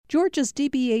Georgia's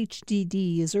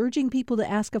DBHDD is urging people to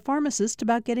ask a pharmacist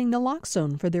about getting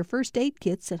naloxone for their first aid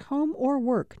kits at home or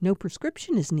work. No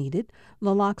prescription is needed.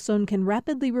 Naloxone can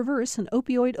rapidly reverse an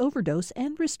opioid overdose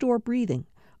and restore breathing.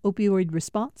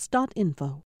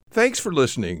 Opioidresponse.info. Thanks for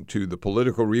listening to the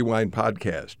Political Rewind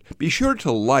podcast. Be sure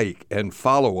to like and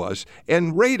follow us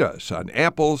and rate us on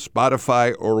Apple,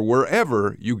 Spotify, or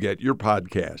wherever you get your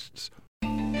podcasts.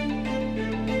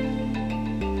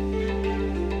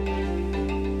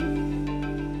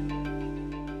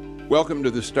 Welcome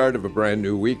to the start of a brand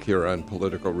new week here on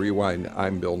Political Rewind.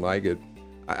 I'm Bill Nigut.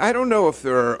 I don't know if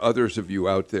there are others of you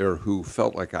out there who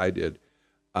felt like I did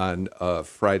on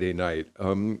Friday night.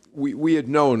 We had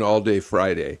known all day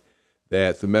Friday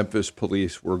that the Memphis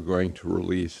police were going to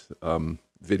release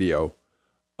video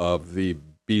of the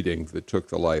beating that took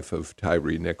the life of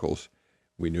Tyre Nichols.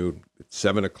 We knew at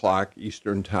 7 o'clock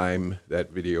Eastern time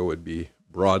that video would be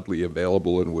broadly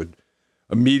available and would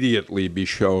immediately be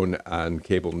shown on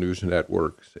cable news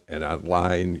networks and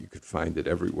online. You could find it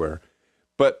everywhere.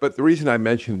 But the reason I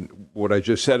mentioned what I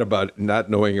just said about not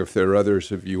knowing if there are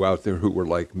others of you out there who were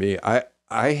like me, I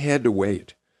had to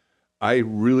wait. I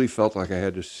really felt like I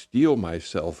had to steel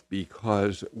myself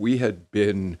because we had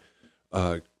been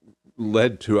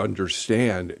led to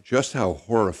understand just how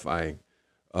horrifying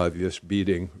this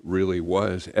beating really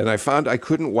was. And I found I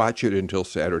couldn't watch it until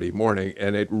Saturday morning,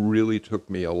 and it really took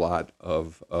me a lot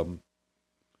of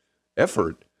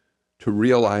effort to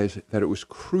realize that it was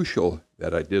crucial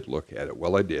that I did look at it.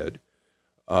 Well, I did.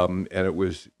 And it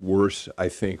was worse, I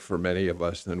think, for many of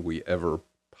us than we ever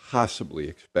possibly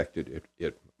expected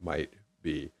it might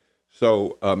be.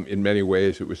 So in many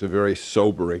ways, it was a very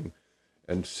sobering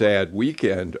and sad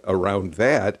weekend around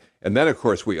that. And then, of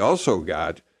course, we also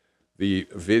got the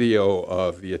video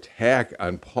of the attack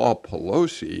on Paul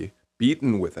Pelosi,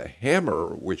 beaten with a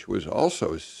hammer, which was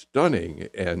also stunning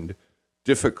and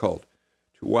difficult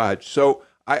to watch. So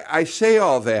I say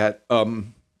all that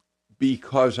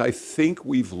because I think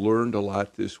we've learned a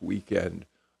lot this weekend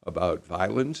about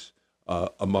violence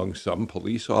among some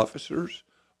police officers,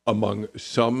 among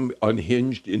some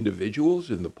unhinged individuals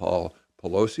in the Paul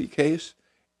Pelosi case.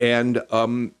 And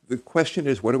the question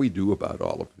is, what do we do about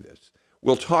all of this?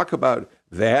 We'll talk about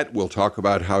that. We'll talk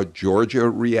about how Georgia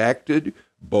reacted,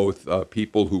 both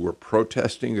people who were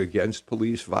protesting against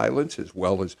police violence, as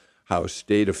well as how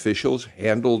state officials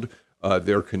handled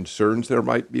their concerns there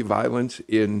might be violence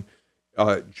in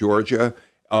Georgia.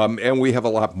 And we have a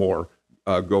lot more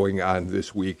going on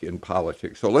this week in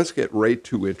politics. So let's get right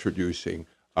to introducing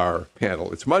our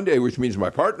panel. It's Monday, which means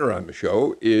my partner on the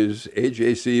show is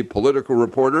AJC political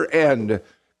reporter and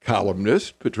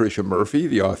columnist Patricia Murphy,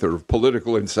 the author of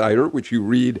Political Insider, which you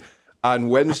read on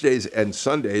Wednesdays and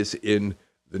Sundays in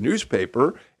the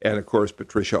newspaper. And of course,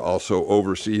 Patricia also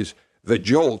oversees The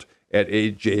Jolt at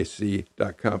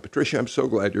AJC.com. Patricia, I'm so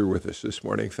glad you're with us this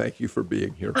morning. Thank you for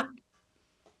being here.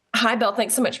 Hi, Bill.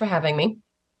 Thanks so much for having me.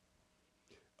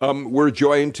 We're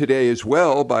joined today as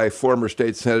well by former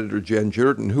State Senator Jen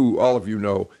Jordan, who all of you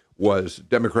know was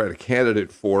Democratic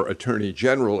candidate for Attorney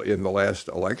General in the last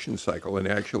election cycle, and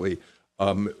actually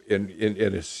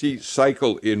in a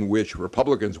cycle in which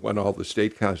Republicans won all the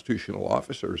state constitutional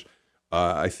officers.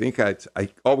 I think I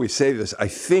always say this, I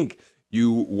think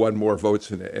you won more votes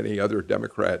than any other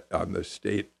Democrat on the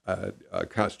state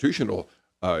constitutional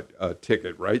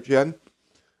ticket, right, Jen?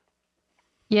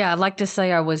 Yeah, I'd like to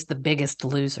say I was the biggest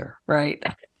loser, right?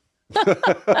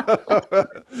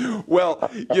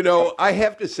 Well, I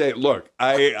have to say, look,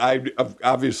 I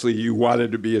obviously you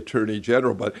wanted to be Attorney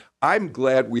General, but I'm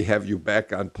glad we have you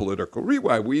back on Political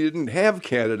Rewind. We didn't have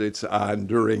candidates on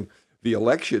during the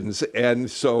elections,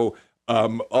 and so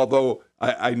although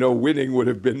I know winning would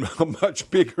have been a much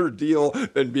bigger deal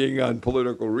than being on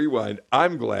Political Rewind,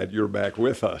 I'm glad you're back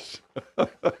with us.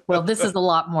 Well, this is a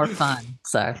lot more fun,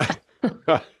 so...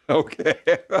 Okay.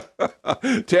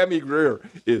 Tammy Greer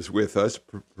is with us,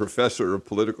 professor of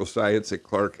political science at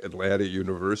Clark Atlanta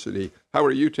University. How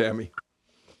are you, Tammy?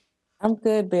 I'm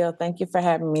good, Bill. Thank you for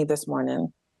having me this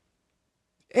morning.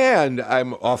 And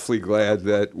I'm awfully glad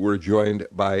that we're joined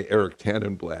by Eric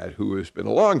Tannenblatt, who has been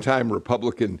a longtime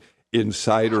Republican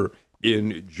insider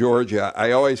in Georgia.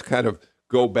 I always kind of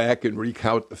go back and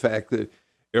recount the fact that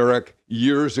Eric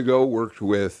years ago worked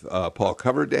with Paul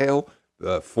Coverdale,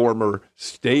 the former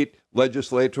state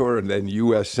legislator and then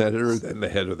U.S. Senator, then the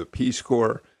head of the Peace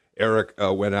Corps. Eric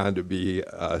went on to be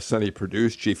Sonny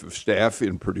Perdue's chief of staff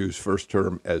in Perdue's first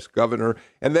term as governor.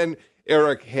 And then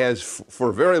Eric has,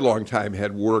 for a very long time,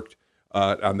 had worked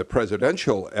on the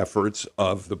presidential efforts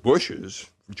of the Bushes,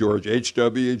 George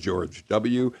H.W., George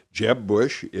W., Jeb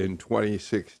Bush in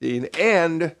 2016,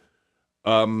 and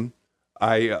Um,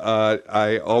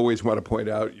 I always want to point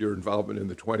out your involvement in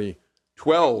the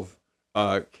 2012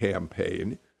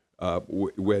 campaign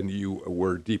when you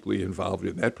were deeply involved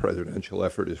in that presidential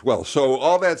effort as well. So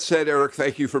all that said, Eric,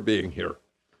 thank you for being here.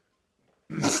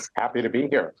 Happy to be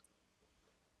here.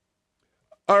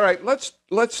 All right, let's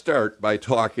start by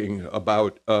talking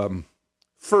about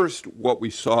first what we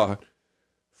saw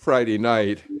Friday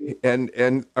night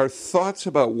and our thoughts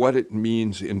about what it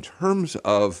means in terms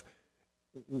of,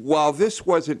 while this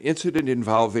was an incident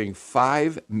involving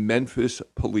 5 Memphis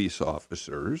police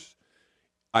officers,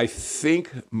 I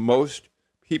think most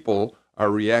people are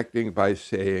reacting by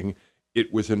saying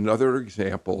it was another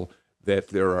example that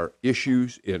there are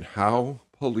issues in how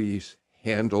police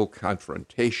handle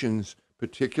confrontations,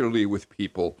 particularly with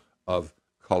people of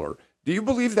color. Do you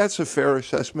believe that's a fair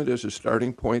assessment as a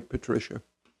starting point, Patricia?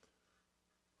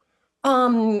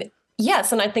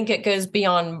 Yes, and I think it goes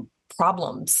beyond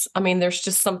problems. I mean, there's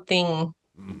just something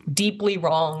deeply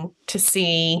wrong to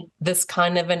see this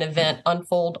kind of an event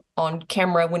unfold on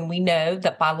camera when we know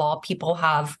that by law people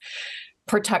have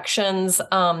protections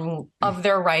of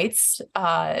their rights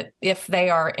if they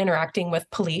are interacting with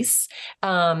police.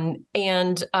 And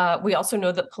we also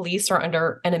know that police are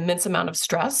under an immense amount of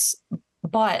stress,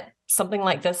 but something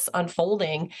like this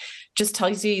unfolding just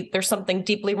tells you there's something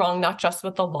deeply wrong, not just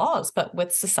with the laws, but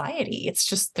with society. It's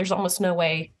just, there's almost no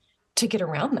way to get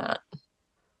around that.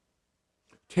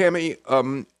 Tammy,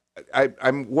 I'm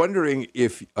wondering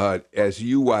if, as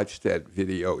you watched that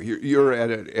video, you're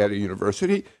at a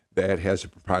university that has a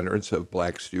preponderance of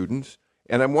Black students,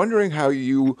 and I'm wondering how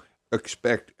you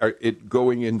expect it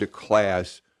going into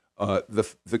class,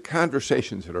 the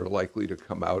conversations that are likely to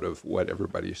come out of what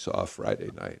everybody saw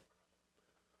Friday night.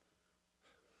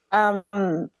 I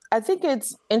think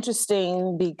it's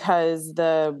interesting because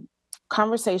the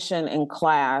conversation in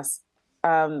class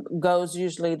goes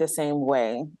usually the same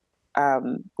way,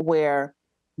 where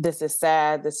this is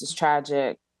sad, this is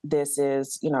tragic, this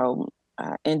is,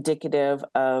 indicative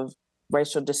of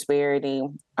racial disparity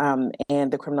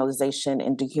and the criminalization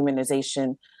and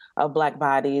dehumanization of Black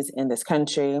bodies in this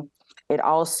country. It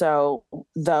also,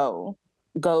 though,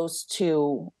 goes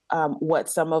to what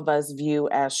some of us view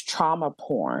as trauma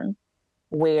porn,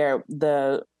 where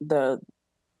the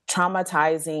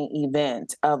traumatizing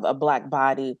event of a Black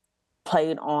body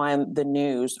played on the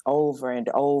news over and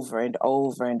over and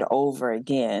over and over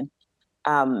again.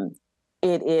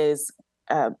 It's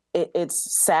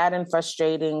sad and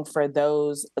frustrating for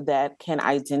those that can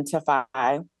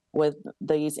identify with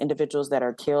these individuals that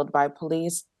are killed by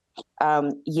police.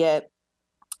 Yet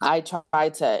I try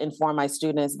to inform my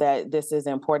students that this is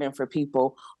important for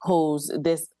people whose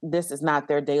this is not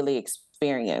their daily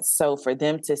experience. So for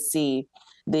them to see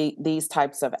these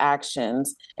types of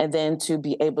actions and then to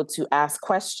be able to ask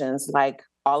questions like,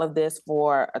 all of this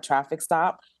for a traffic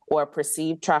stop or a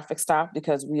perceived traffic stop,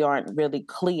 because we aren't really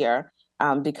clear,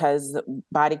 because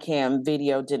body cam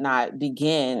video did not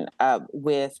begin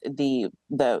with the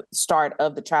start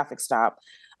of the traffic stop.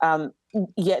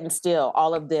 Yet and still,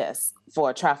 all of this for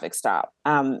a traffic stop.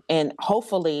 And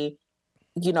hopefully,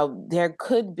 there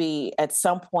could be at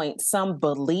some point some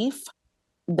belief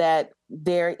that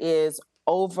there is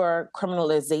over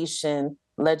criminalization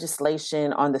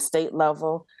legislation on the state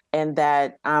level, and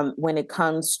that when it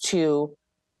comes to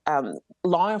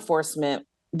law enforcement,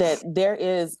 that there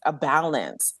is a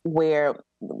balance where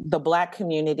the Black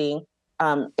community,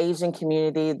 Asian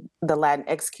community, the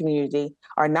Latinx community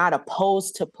are not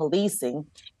opposed to policing.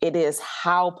 It is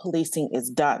how policing is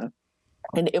done.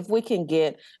 And if we can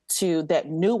get to that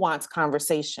nuanced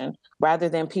conversation, rather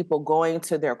than people going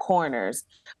to their corners,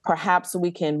 perhaps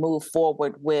we can move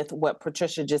forward with what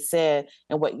Patricia just said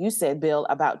and what you said, Bill,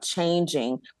 about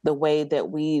changing the way that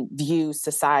we view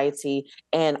society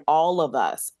and all of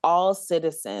us, all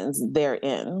citizens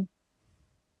therein.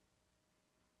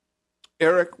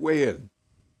 Eric, weigh in.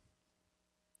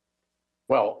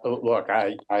 Well, look,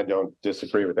 I don't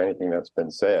disagree with anything that's been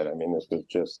said. I mean, this was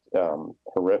just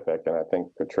horrific, and I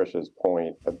think Patricia's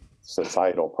point of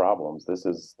societal problems. This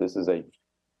is a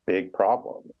big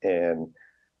problem, and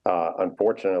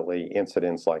unfortunately,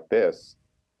 incidents like this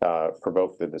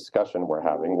provoke the discussion we're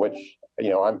having, which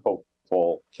I'm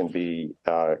hopeful can be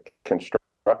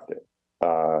constructive.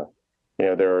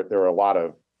 There are a lot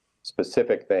of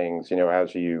specific things,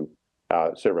 as you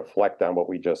sort of reflect on what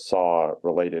we just saw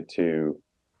related to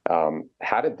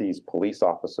how did these police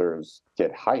officers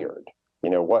get hired?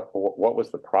 What was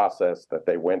the process that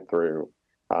they went through?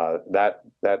 That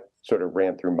sort of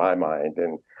ran through my mind.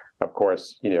 And of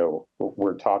course,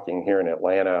 we're talking here in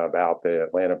Atlanta about the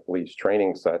Atlanta Police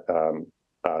Training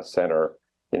Center.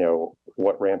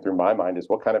 what ran through my mind is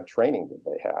what kind of training did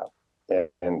they have?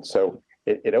 And so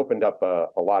it opened up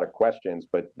a lot of questions,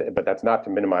 but that's not to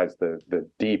minimize the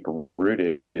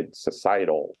deep-rooted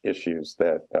societal issues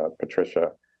that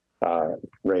Patricia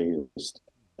raised,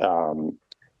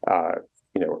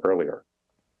 earlier.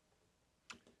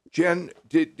 Jen,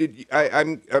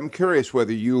 I'm curious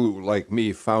whether you, like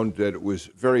me, found that it was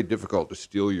very difficult to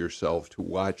steel yourself to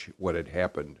watch what had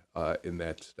happened in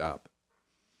that stop.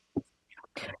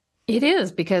 It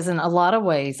is, because in a lot of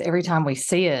ways, every time we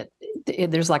see it,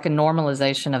 there's like a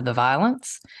normalization of the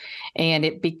violence, and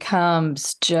it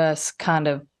becomes just kind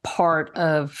of part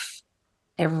of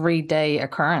everyday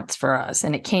occurrence for us,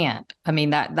 and it can't. I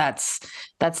mean, that's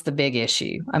the big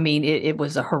issue. I mean, it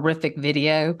was a horrific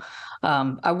video.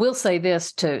 I will say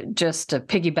this to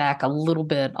piggyback a little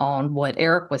bit on what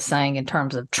Eric was saying in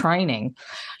terms of training.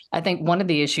 I think one of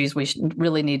the issues we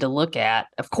really need to look at,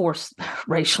 of course,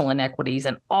 racial inequities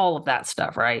and all of that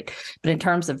stuff, right? But in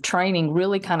terms of training,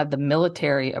 really kind of the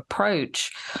military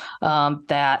approach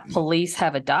that police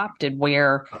have adopted,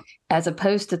 where as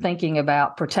opposed to thinking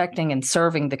about protecting and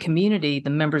serving the community, the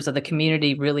members of the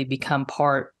community really become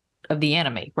part of the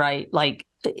enemy, right? Like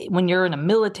when you're in a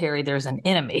military, there's an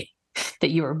enemy that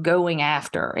you are going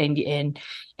after. And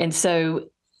so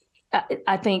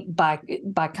I think by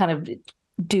kind of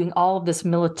doing all of this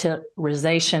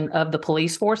militarization of the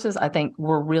police forces, I think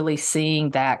we're really seeing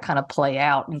that kind of play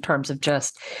out in terms of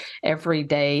just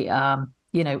everyday,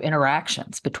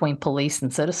 interactions between police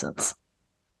and citizens.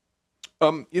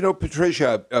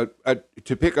 Patricia,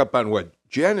 to pick up on what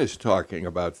Jen is talking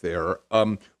about there,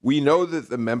 we know that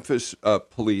the Memphis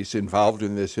police involved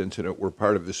in this incident were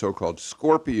part of the so-called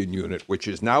Scorpion Unit, which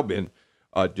has now been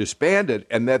disbanded,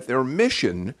 and that their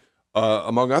mission,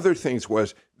 among other things,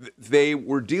 was they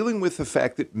were dealing with the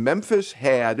fact that Memphis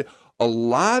had a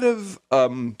lot of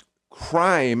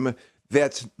crime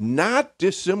that's not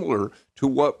dissimilar to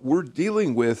what we're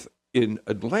dealing with in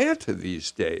Atlanta these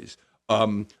days.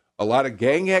 A lot of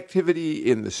gang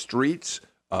activity in the streets,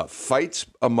 fights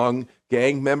among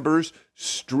gang members,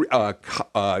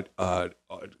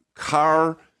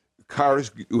 cars,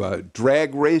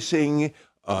 drag racing,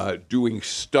 doing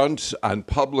stunts on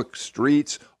public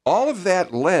streets. All of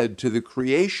that led to the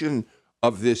creation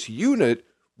of this unit,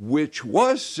 which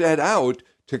was set out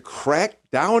to crack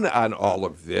down on all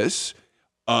of this.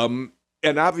 And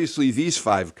obviously, these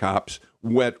 5 cops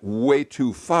went way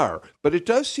too far. But it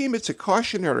does seem it's a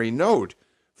cautionary note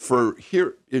for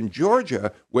here in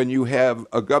Georgia when you have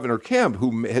a Governor Kemp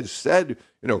who has said,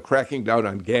 cracking down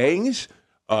on gangs,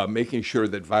 making sure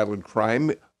that violent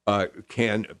crime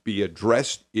can be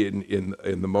addressed in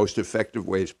the most effective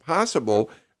ways possible.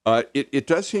 It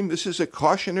does seem this is a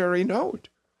cautionary note.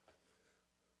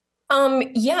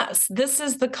 Yes, this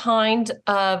is the kind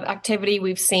of activity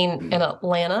we've seen in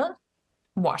Atlanta,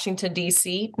 Washington,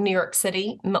 D.C., New York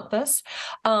City, Memphis.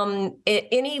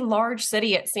 Any large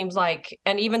city, it seems like,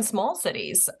 and even small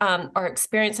cities are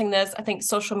experiencing this. I think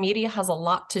social media has a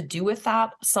lot to do with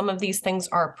that. Some of these things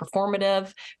are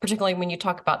performative, particularly when you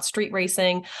talk about street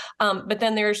racing. But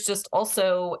then there's just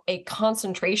also a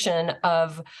concentration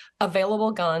of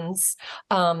available guns,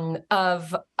 particularly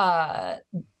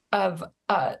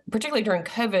during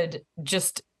COVID,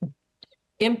 just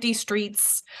empty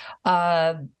streets,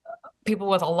 people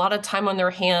with a lot of time on their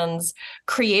hands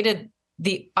created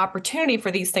the opportunity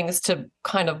for these things to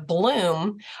kind of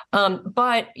bloom.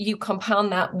 But you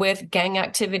compound that with gang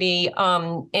activity,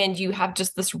 and you have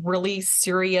just this really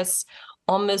serious,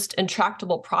 almost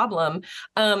intractable problem.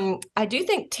 I do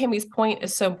think Tammy's point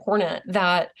is so important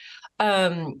that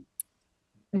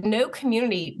no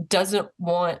community doesn't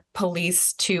want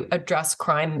police to address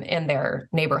crime in their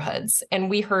neighborhoods. And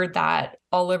we heard that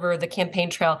all over the campaign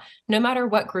trail, no matter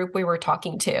what group we were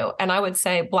talking to. And I would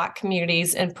say Black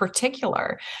communities in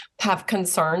particular have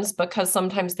concerns because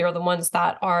sometimes they're the ones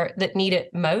that need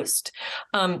it most,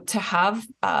 to have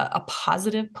a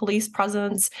positive police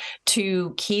presence,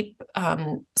 to keep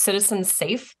citizens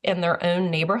safe in their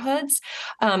own neighborhoods.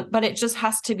 But it just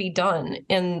has to be done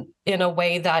in a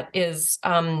way that is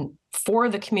for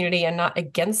the community and not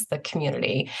against the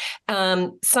community.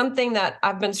 Something that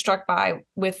I've been struck by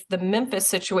with the Memphis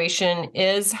situation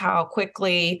is how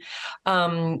quickly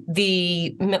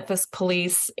the Memphis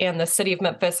police and the city of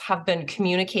Memphis have been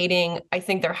communicating. I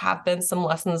think there have been some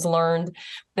lessons learned.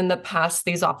 In the past,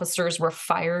 these officers were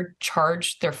fired,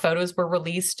 charged, their photos were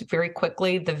released very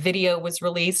quickly. The video was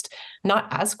released not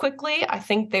as quickly. I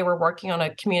think they were working on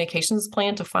a communications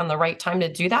plan to find the right time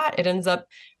to do that. It ends up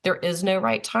there is no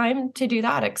right time to do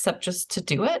that except just to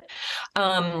do it.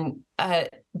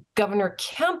 Governor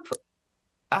Kemp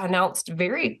announced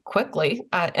very quickly,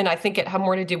 and I think it had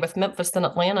more to do with Memphis than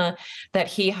Atlanta, that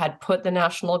he had put the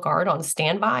National Guard on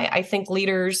standby. I think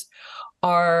leaders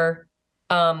are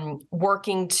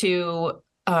working to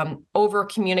over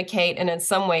communicate and in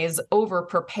some ways over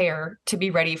prepare to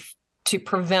be ready to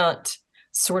prevent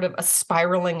sort of a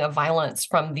spiraling of violence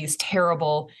from these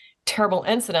terrible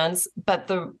incidents. But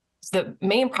the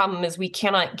main problem is we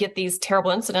cannot get these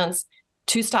terrible incidents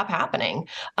to stop happening.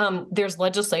 There's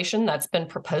legislation that's been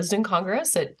proposed in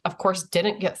Congress. It, of course,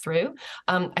 didn't get through.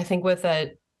 I think with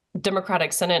a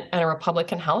Democratic Senate and a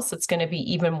Republican House, it's going to be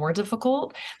even more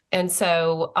difficult. And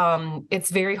so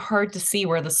it's very hard to see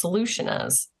where the solution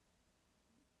is.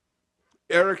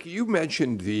 Eric, you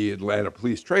mentioned the Atlanta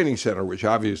Police Training Center, which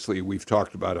obviously we've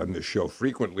talked about on this show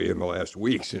frequently in the last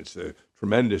week since the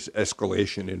tremendous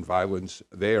escalation in violence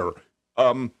there.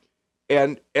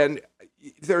 And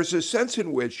there's a sense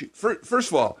in which, first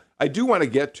of all, I do want to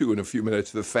get to in a few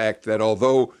minutes the fact that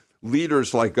although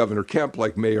leaders like Governor Kemp,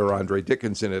 like Mayor Andre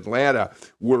Dickens in Atlanta,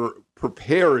 were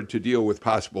prepared to deal with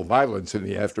possible violence in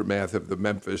the aftermath of the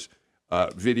Memphis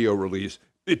video release,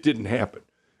 it didn't happen.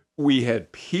 We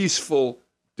had peaceful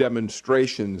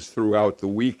demonstrations throughout the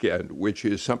weekend, which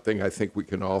is something I think we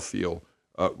can all feel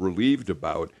relieved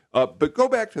about. But go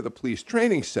back to the police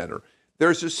training center.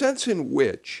 There's a sense in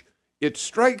which it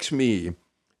strikes me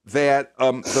that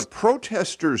the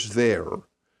protesters there,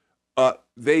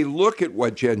 they look at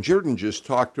what Jen Jordan just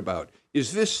talked about.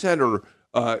 Is this center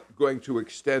going to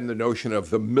extend the notion of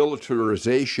the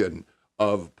militarization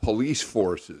of police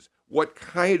forces? What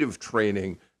kind of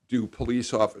training do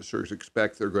police officers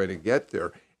expect they're going to get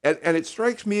there? And it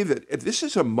strikes me that this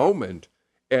is a moment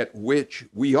at which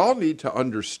we all need to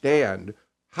understand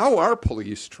how are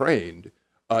police trained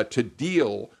to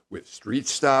deal with street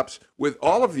stops, with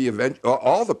all of the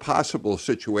all the possible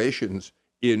situations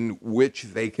in which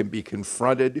they can be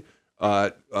confronted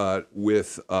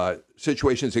with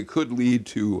situations that could lead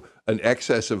to an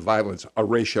excess of violence, a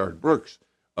Rayshard Brooks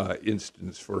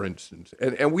instance, for instance.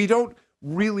 And we don't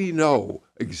really know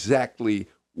exactly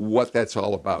what that's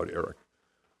all about, Eric.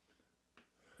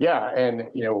 Yeah, and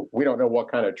we don't know what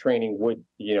kind of training would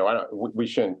we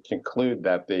shouldn't conclude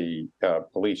that the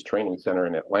police training center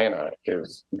in Atlanta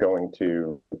is going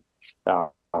to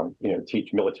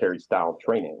teach military style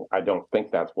training. I don't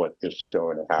think that's what is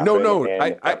going to happen. No,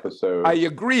 I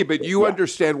agree, but you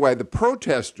understand why the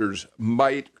protesters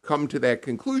might come to that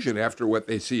conclusion after what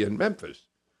they see in Memphis.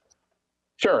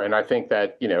 Sure, and I think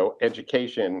that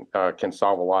education can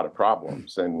solve a lot of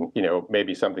problems, and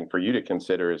maybe something for you to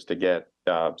consider is to get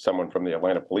someone from the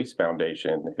Atlanta Police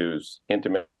Foundation who's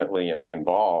intimately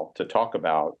involved to talk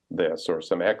about this, or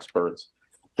some experts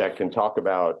that can talk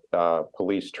about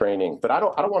police training. But I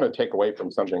don't want to take away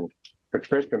from something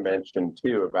Patricia mentioned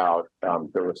too about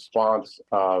the response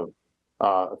of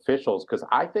officials, because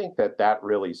I think that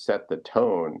really set the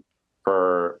tone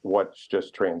for what's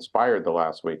just transpired the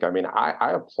last week. I mean,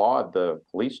 I applaud the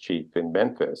police chief in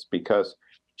Memphis because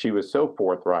she was so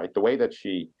forthright. The way that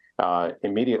she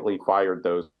immediately fired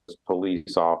those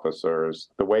police officers,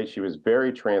 the way she was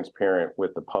very transparent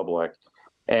with the public.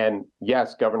 And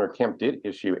yes, Governor Kemp did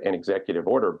issue an executive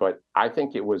order, but I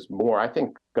think it was more, I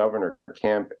think Governor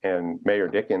Kemp and Mayor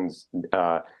Dickens,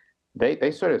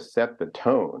 they sort of set the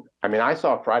tone. I mean, I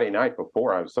saw Friday night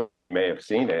before, some may have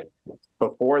seen it,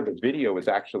 before the video was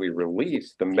actually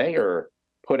released, the mayor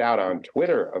put out on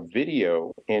Twitter a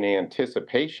video in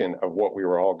anticipation of what we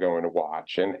were all going to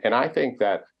watch. And I think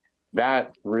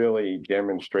that really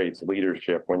demonstrates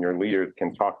leadership, when your leaders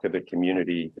can talk to the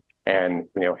community and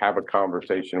have a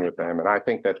conversation with them. And I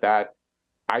think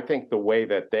I think the way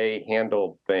that they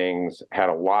handled things had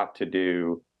a lot to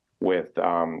do with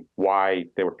why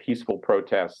there were peaceful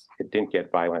protests. It didn't get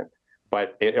violent,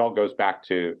 but it all goes back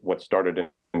to what started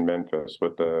in Memphis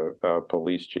with the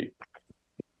police chief.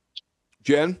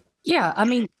 Jen? Yeah, I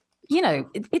mean,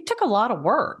 it took a lot of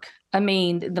work. I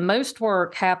mean, the most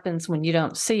work happens when you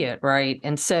don't see it, right?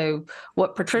 And so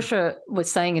what Patricia was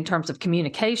saying in terms of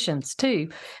communications too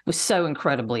was so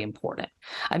incredibly important.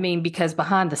 I mean, because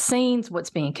behind the scenes, what's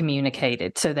being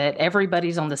communicated so that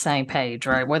everybody's on the same page,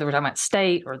 right? Whether we're talking about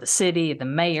state or the city, the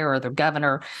mayor or the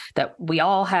governor, that we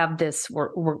all have this,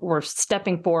 we're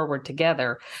stepping forward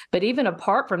together. But even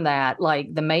apart from that,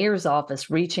 like the mayor's office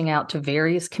reaching out to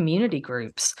various community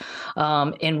groups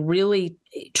and really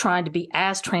trying to be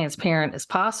as transparent as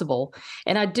possible.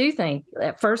 And I do think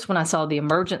at first when I saw the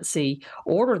emergency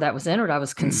order that was entered, I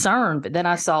was concerned, but then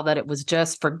I saw that it was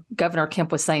just for Governor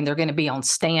Kemp was saying they're going to be on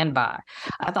standby.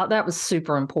 I thought that was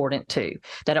super important too,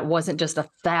 that it wasn't just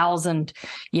 1,000,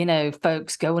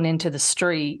 folks going into the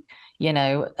street,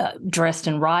 dressed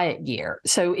in riot gear.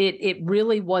 So it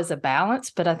really was a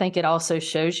balance, but I think it also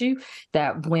shows you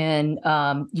that when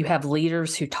you have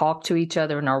leaders who talk to each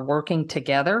other and are working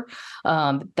together,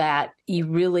 that you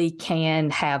really can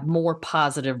have more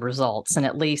positive results and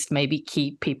at least maybe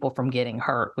keep people from getting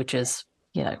hurt, which is,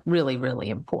 really, really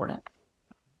important.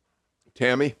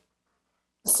 Tammy?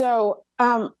 So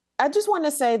I just want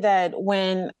to say that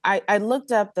when I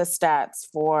looked up the stats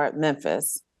for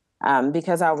Memphis,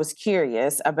 because I was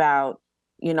curious about,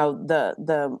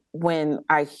 the when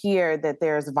I hear that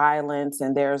there's violence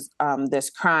and there's this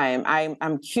crime,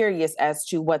 I'm curious as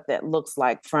to what that looks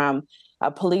like from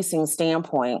a policing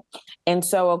standpoint. And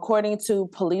so according to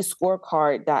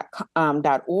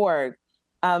policescorecard.org,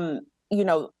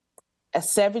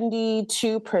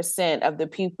 72% of the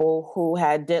people who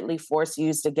had deadly force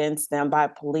used against them by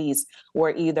police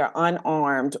were either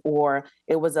unarmed or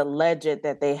it was alleged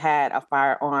that they had a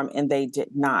firearm and they did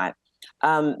not.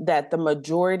 That the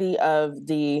majority of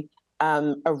the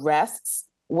arrests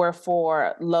were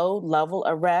for low-level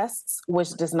arrests, which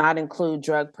does not include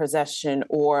drug possession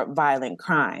or violent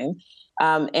crime.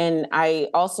 And I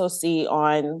also see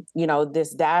on,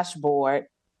 this dashboard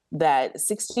that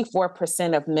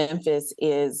 64% of Memphis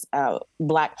is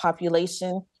Black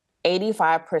population.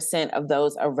 85% of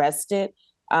those arrested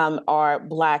are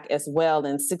Black as well,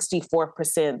 and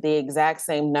 64%, the exact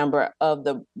same number of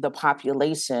the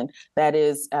population that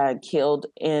is killed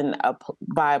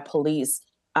by police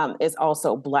is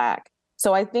also Black.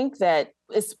 So I think that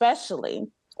especially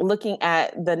looking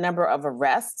at the number of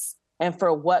arrests and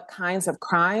for what kinds of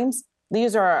crimes,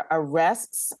 these are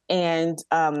arrests and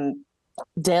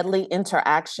deadly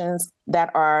interactions that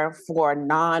are for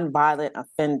nonviolent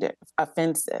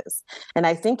offenses. And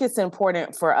I think it's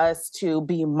important for us to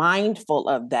be mindful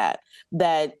of that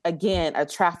again, a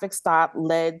traffic stop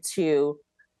led to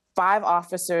 5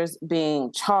 officers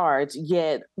being charged,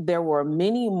 yet there were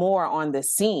many more on the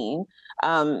scene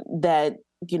that,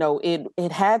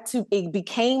 it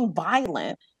became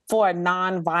violent for a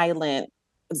nonviolent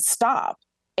stop.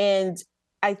 And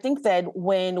I think that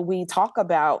when we talk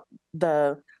about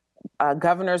the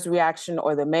governor's reaction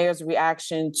or the mayor's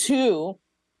reaction to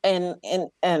and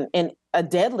a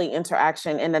deadly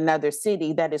interaction in another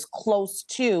city that is close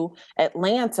to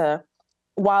Atlanta,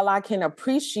 while I can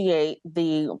appreciate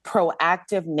the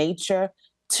proactive nature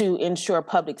to ensure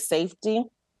public safety,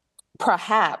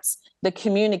 perhaps the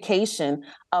communication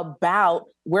about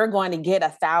we're going to get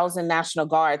 1,000 National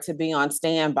Guard to be on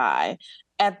standby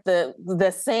at the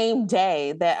same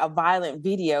day that a violent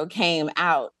video came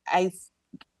out,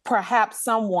 perhaps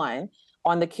someone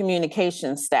on the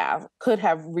communication staff could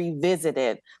have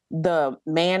revisited the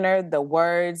manner, the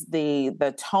words, the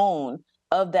tone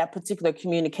of that particular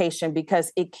communication,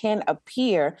 because it can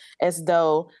appear as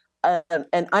though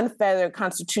an unfettered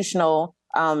constitutional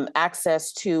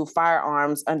access to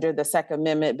firearms under the Second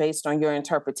Amendment based on your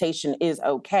interpretation is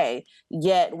okay.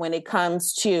 Yet when it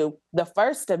comes to the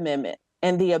First Amendment,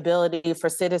 and the ability for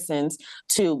citizens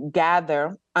to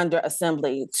gather under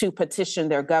assembly, to petition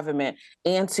their government,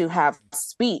 and to have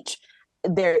speech,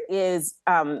 it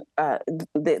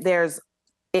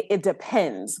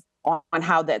depends on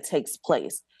how that takes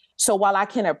place. So while I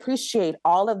can appreciate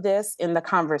all of this in the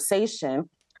conversation,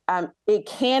 it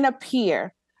can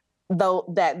appear though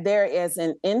that there is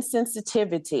an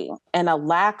insensitivity and a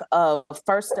lack of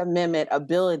First Amendment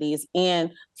abilities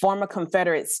in former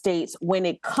Confederate states when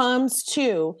it comes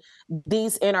to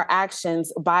these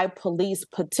interactions by police,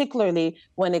 particularly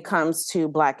when it comes to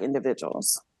Black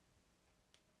individuals.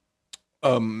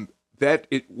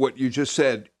 What you just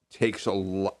said takes a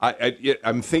lot.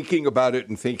 I'm thinking about it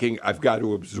and thinking I've got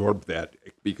to absorb that,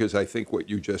 because I think what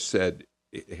you just said,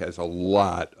 it has a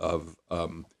lot of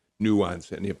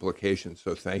nuance and implications.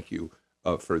 So thank you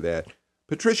for that.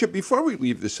 Patricia, before we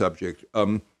leave the subject,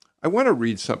 I want to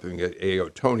read something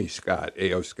that Tony Scott,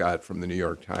 A.O. Scott from the New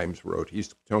York Times wrote.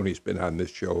 Tony's been on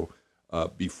this show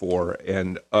before,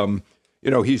 and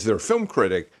he's their film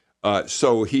critic,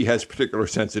 so he has particular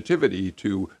sensitivity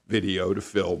to video, to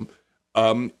film,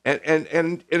 and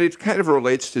it kind of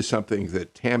relates to something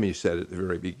that Tammy said at the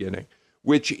very beginning,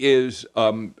 which is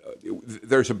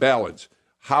there's a balance.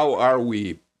 How are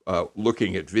we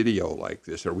looking at video like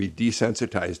this? Are we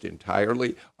desensitized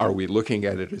entirely? Are we looking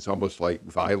at it as almost like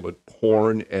violent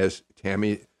porn, as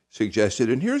Tammy suggested?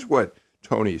 And here's what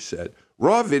Tony said.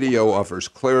 Raw video offers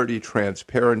clarity,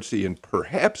 transparency, and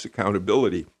perhaps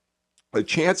accountability, a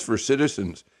chance for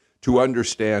citizens to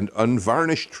understand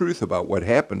unvarnished truth about what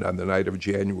happened on the night of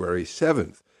January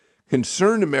 7th.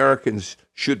 Concerned Americans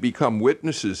should become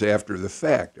witnesses after the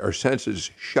fact. Our senses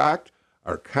shocked,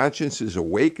 Our conscience is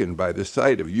awakened by the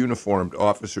sight of uniformed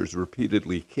officers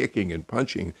repeatedly kicking and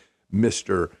punching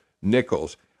Mr.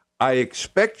 Nichols. I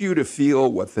expect you to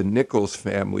feel what the Nichols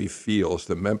family feels,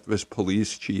 the Memphis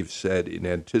police chief said in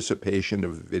anticipation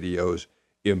of the video's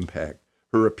impact.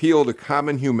 Her appeal to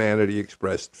common humanity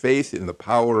expressed faith in the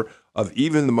power of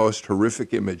even the most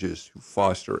horrific images to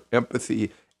foster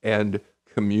empathy and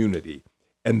community.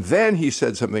 And then he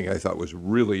said something I thought was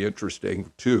really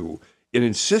interesting, too. In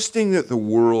insisting that the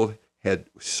world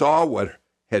saw what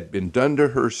had been done to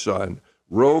her son,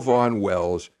 Roe Vaughn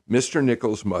Wells, Mr.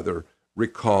 Nichols' mother,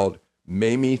 recalled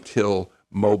Mamie Till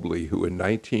Mobley, who in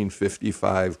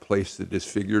 1955 placed the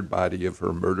disfigured body of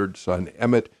her murdered son,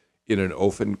 Emmett, in an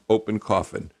open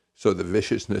coffin, so the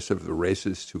viciousness of the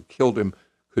racists who killed him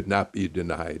could not be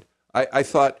denied. I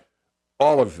thought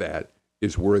all of that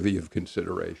is worthy of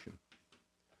consideration.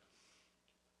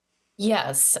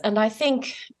 Yes. And I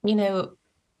think,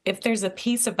 if there's a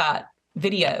piece of that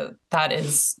video that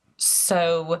is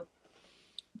so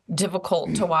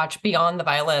difficult to watch beyond the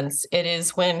violence, it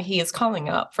is when he is calling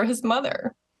out for his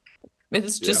mother. It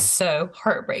is just so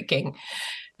heartbreaking.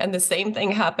 And the same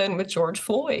thing happened with George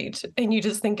Floyd. And you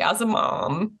just think as a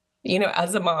mom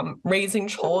raising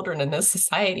children in this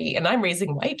society, and I'm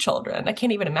raising white children, I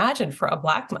can't even imagine for a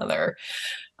Black mother.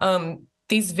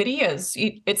 These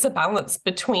videos, it's a balance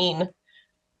between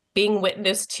being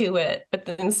witness to it, but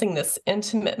then seeing this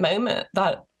intimate moment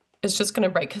that is just going to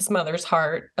break his mother's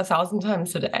heart 1,000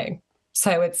 times a day.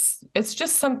 So it's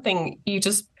just something you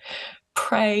just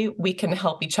pray we can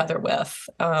help each other with,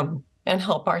 and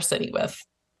help our city with.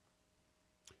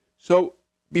 So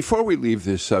before we leave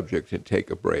this subject and take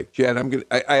a break, Jen,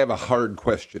 I have a hard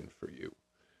question for you.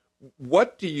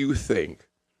 What do you think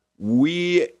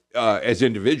we, as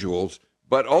individuals,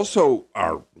 but also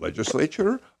our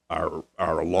legislature,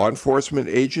 our law enforcement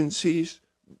agencies,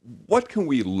 what can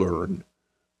we learn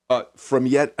from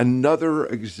yet another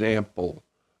example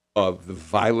of the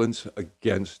violence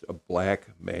against a Black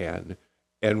man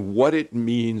and what it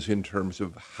means in terms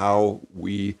of how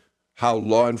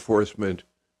law enforcement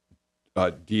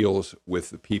deals with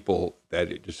the people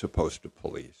that it is supposed to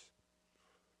police?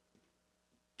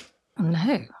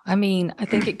 No, I mean, I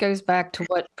think it goes back to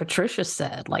what Patricia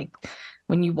said. Like,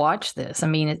 when you watch this, I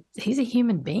mean, he's a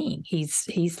human being.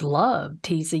 He's loved.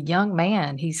 He's a young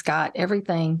man. He's got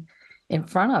everything in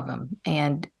front of him,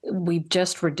 and we've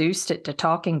just reduced it to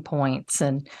talking points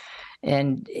and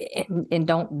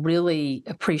don't really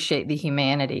appreciate the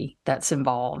humanity that's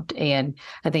involved. And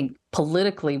I think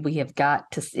politically, we have got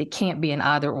to. It can't be an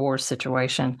either-or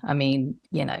situation. I mean,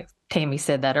 Tammy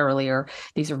said that earlier.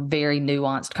 These are very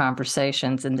nuanced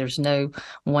conversations, and there's no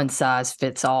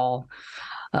one-size-fits-all,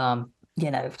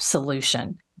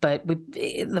 solution. But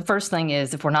the first thing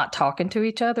is, if we're not talking to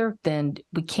each other, then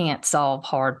we can't solve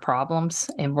hard problems,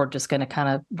 and we're just going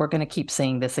to keep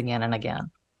seeing this again and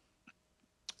again.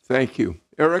 Thank you.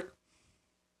 Eric?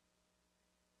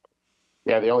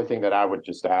 Yeah, the only thing that I would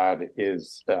just add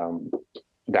is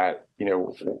that,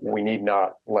 we need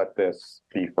not let this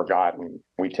be forgotten.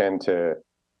 We tend to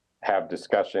have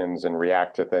discussions and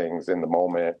react to things in the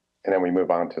moment, and then we move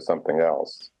on to something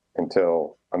else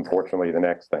until, unfortunately, the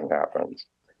next thing happens.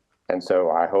 And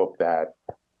so I hope that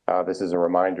this is a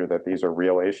reminder that these are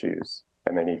real issues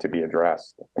and they need to be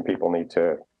addressed, and people need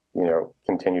to,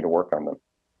 continue to work on them.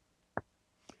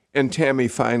 And Tammy,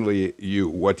 finally,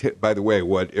 by the way,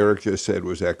 what Eric just said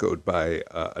was echoed by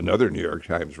another New York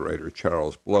Times writer,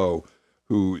 Charles Blow,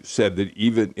 who said that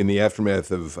even in the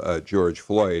aftermath of George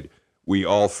Floyd, we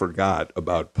all forgot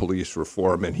about police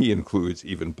reform, and he includes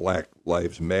even Black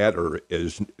Lives Matter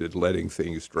as letting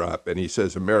things drop. And he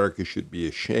says America should be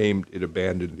ashamed it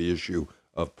abandoned the issue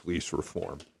of police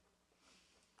reform.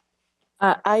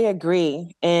 I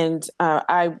agree, and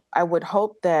I would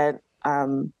hope that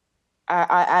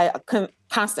I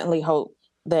constantly hope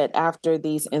that after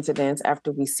these incidents,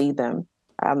 after we see them,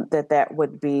 that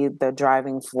would be the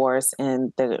driving force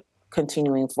and the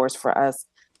continuing force for us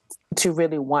to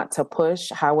really want to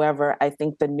push. However, I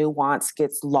think the nuance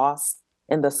gets lost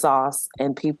in the sauce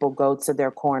and people go to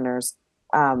their corners.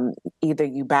 Either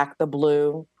you back the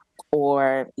blue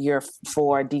or you're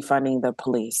for defunding the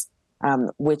police,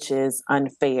 which is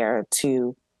unfair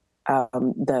to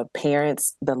the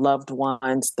parents, the loved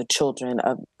ones, the children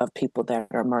of people that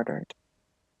are murdered.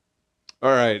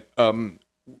 All right.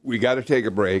 We got to take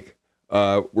a break.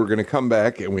 We're going to come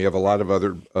back, and we have a lot of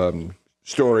other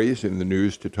stories in the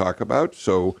news to talk about.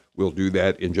 So we'll do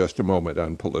that in just a moment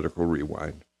on Political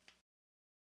Rewind.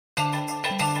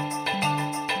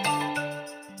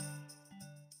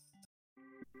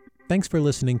 Thanks for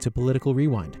listening to Political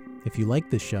Rewind. If you like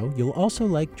this show, you'll also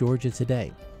like Georgia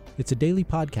Today. It's a daily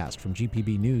podcast from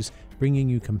GPB News, bringing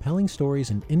you compelling stories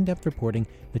and in-depth reporting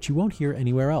that you won't hear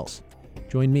anywhere else.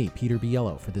 Join me, Peter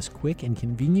Biello, for this quick and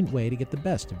convenient way to get the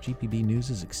best of GPB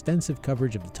News' extensive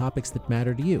coverage of the topics that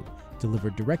matter to you,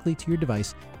 delivered directly to your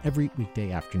device every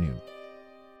weekday afternoon.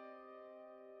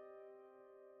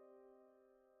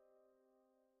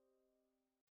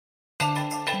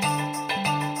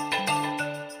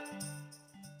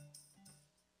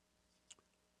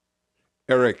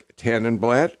 Eric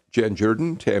Tannenblatt, Jen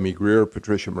Jordan, Tammy Greer,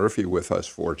 Patricia Murphy with us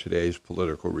for today's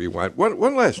Political Rewind.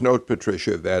 One last note,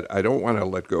 Patricia, that I don't want to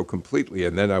let go completely,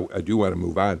 and then I do want to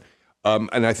move on.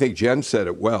 And I think Jen said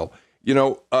it well. You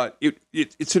know,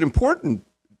 it's an important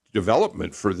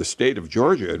development for the state of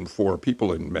Georgia and for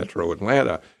people in Metro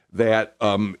Atlanta that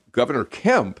Governor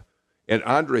Kemp and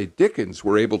Andre Dickens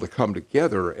were able to come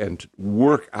together and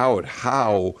work out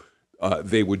how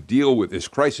they would deal with this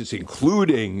crisis,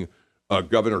 including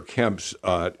Governor Kemp's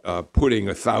putting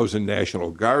 1,000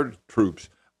 National Guard troops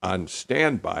on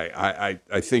standby.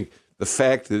 I think the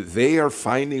fact that they are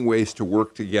finding ways to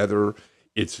work together,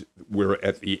 we're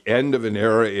at the end of an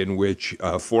era in which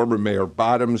former Mayor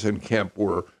Bottoms and Kemp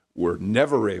were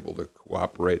never able to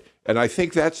cooperate. And I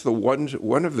think that's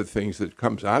one of the things that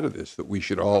comes out of this, that we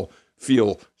should all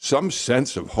feel some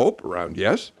sense of hope around,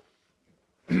 yes?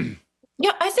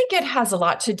 Yeah, I think it has a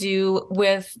lot to do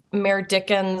with Mayor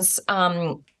Dickens'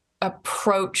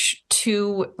 approach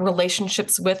to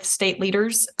relationships with state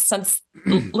leaders. Since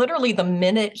literally the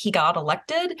minute he got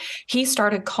elected, he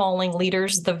started calling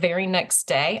leaders the very next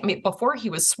day. I mean, before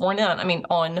he was sworn in,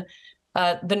 on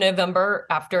the November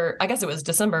after, I guess it was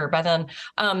December by then,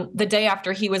 the day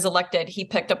after he was elected, he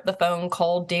picked up the phone,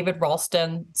 called David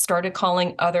Ralston, started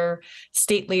calling other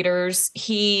state leaders.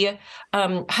 He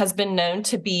has been known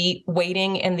to be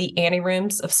waiting in the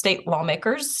anterooms of state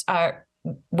lawmakers,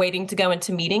 waiting to go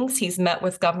into meetings. He's met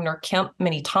with Governor Kemp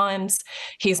many times.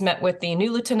 He's met with the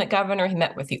new lieutenant governor. He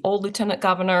met with the old lieutenant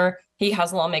governor. He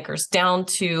has lawmakers down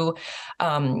to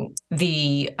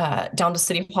City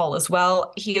Hall as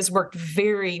well. He has worked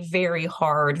very, very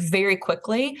hard, very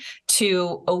quickly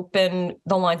to open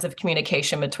the lines of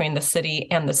communication between the city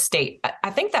and the state. I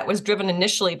think that was driven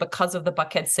initially because of the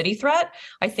Buckhead City threat.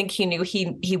 I think he knew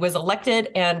he was elected,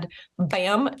 and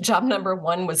bam, job number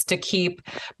one was to keep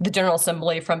the General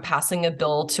Assembly from passing a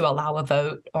bill to allow a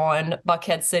vote on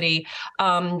Buckhead City.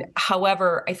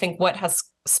 However, I think what has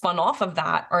spun off of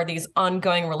that are these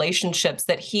ongoing relationships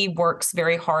that he works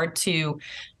very hard to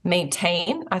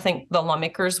maintain. I think the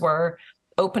lawmakers were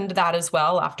open to that as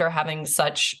well after having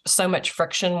so much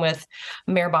friction with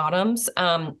Mayor Bottoms.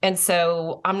 And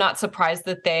so I'm not surprised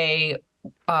that they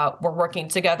were working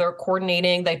together,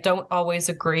 coordinating. They don't always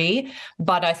agree,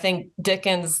 but I think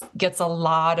Dickens gets a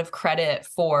lot of credit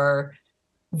for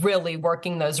really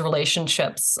working those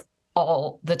relationships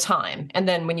all the time. And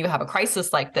then when you have a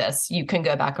crisis like this, you can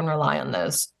go back and rely on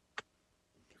those.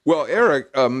 Well,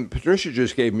 Eric, Patricia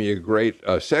just gave me a great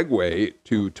segue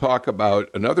to talk about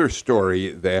another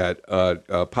story that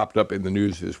popped up in the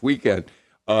news this weekend.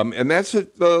 And that's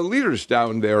that the leaders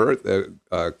down there at the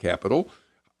Capitol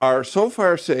are so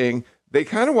far saying they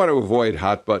kind of want to avoid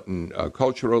hot button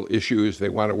cultural issues. They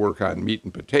want to work on meat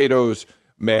and potatoes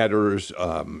matters,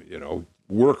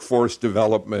 workforce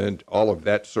development, all of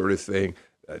that sort of thing.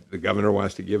 The governor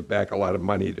wants to give back a lot of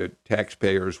money to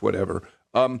taxpayers, whatever.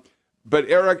 But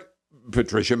Eric,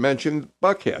 Patricia mentioned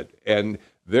Buckhead, and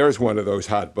there's one of those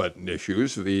hot button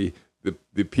issues, the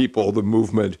people, the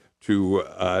movement to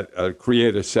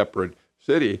create a separate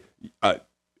city.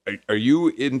 Are you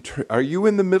in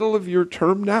the middle of your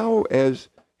term now as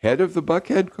head of the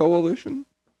Buckhead Coalition?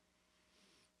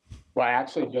 Well, I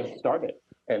actually just started.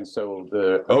 And so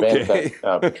the event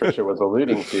that Patricia was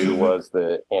alluding to was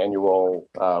the annual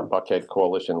Buckhead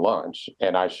Coalition lunch.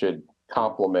 And I should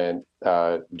compliment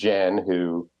Jen,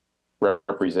 who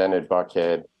represented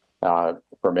Buckhead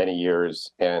for many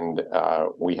years. And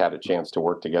we had a chance to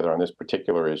work together on this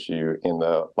particular issue in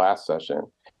the last session.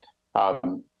 I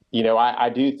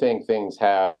do think things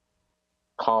have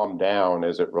calmed down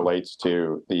as it relates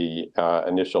to the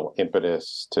initial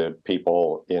impetus to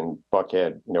people in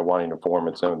Buckhead, wanting to form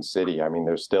its own city. I mean,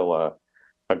 there's still a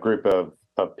group of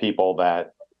people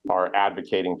that are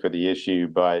advocating for the issue,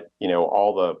 but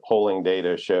all the polling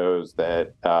data shows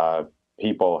that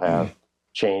people have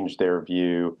changed their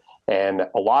view, and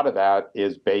a lot of that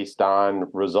is based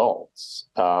on results.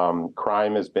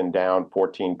 Crime has been down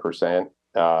 14%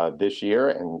 this year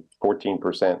and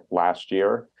 14% last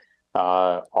year.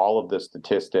 All of the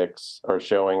statistics are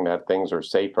showing that things are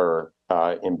safer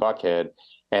in Buckhead.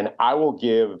 And I will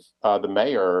give the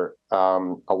mayor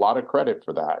a lot of credit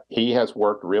for that. He has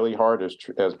worked really hard,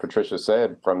 as Patricia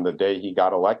said, from the day he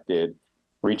got elected,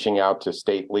 reaching out to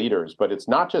state leaders. But it's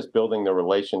not just building the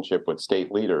relationship with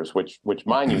state leaders, which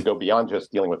mind you, go beyond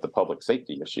just dealing with the public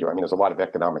safety issue. I mean, there's a lot of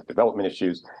economic development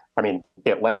issues. I mean,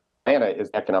 Atlanta is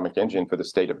the economic engine for the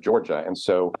state of Georgia. And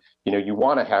so, you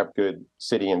want to have good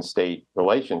city and state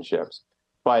relationships.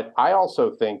 But I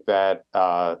also think that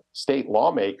state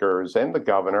lawmakers and the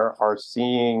governor are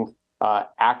seeing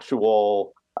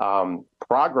actual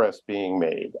progress being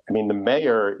made. I mean, the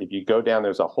mayor, if you go down,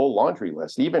 there's a whole laundry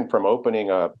list, even from opening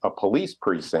a police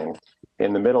precinct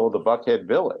in the middle of the Buckhead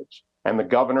Village. And the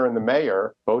governor and the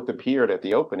mayor both appeared at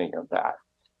the opening of that.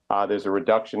 There's a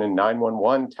reduction in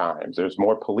 911 times. There's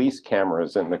more police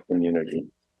cameras in the community.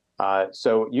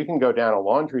 So you can go down a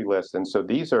laundry list. And so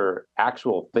these are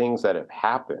actual things that have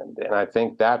happened. And I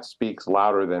think that speaks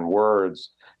louder than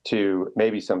words to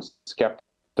maybe some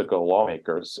skeptical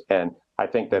lawmakers. And I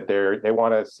think that they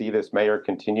want to see this mayor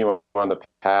continue on the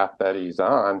path that he's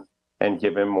on and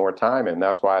give him more time. And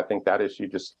that's why I think that issue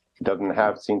just doesn't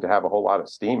seem to have a whole lot of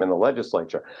steam in the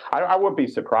legislature. I would be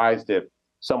surprised if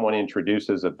someone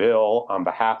introduces a bill on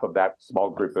behalf of that small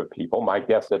group of people. My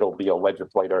guess it'll be a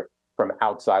legislator from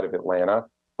outside of Atlanta,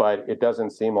 but it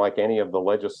doesn't seem like any of the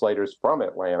legislators from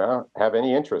Atlanta have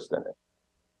any interest in it.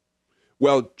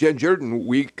 Well, Jen Jordan,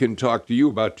 we can talk to you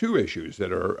about two issues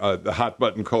that are the hot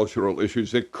button cultural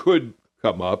issues that could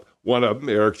come up. One of them,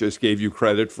 Eric just gave you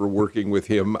credit for working with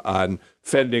him on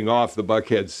fending off the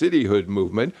Buckhead cityhood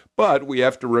movement. But we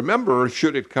have to remember,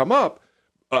 should it come up,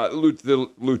 the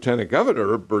Lieutenant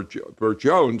Governor, Burt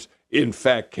Jones, in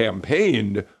fact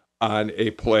campaigned on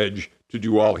a pledge to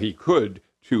do all he could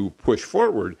to push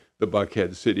forward the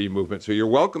Buckhead City movement. So you're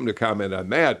welcome to comment on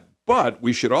that. But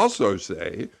we should also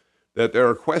say that there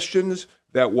are questions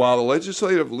that while the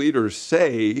legislative leaders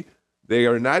say they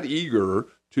are not eager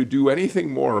to do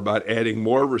anything more about adding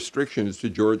more restrictions to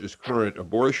Georgia's current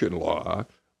abortion law,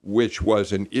 which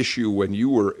was an issue when you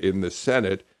were in the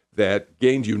Senate that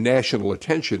gained you national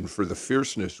attention for the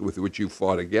fierceness with which you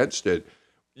fought against it,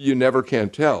 you never can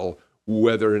tell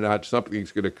whether or not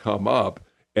something's going to come up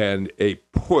and a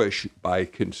push by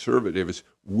conservatives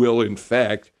will, in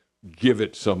fact, give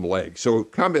it some legs. So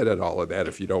comment on all of that,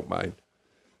 if you don't mind.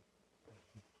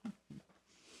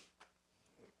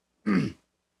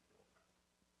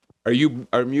 Are you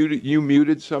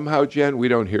muted somehow, Jen? We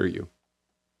don't hear you.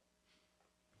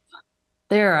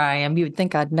 There I am. You would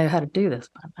think I'd know how to do this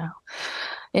by now.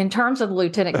 In terms of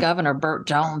Lieutenant Governor Burt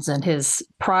Jones and his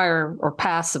prior or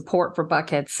past support for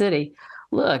Buckhead City,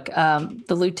 look,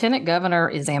 the Lieutenant Governor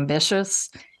is ambitious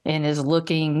and is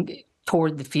looking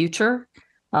toward the future.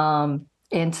 And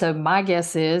so my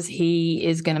guess is he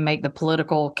is going to make the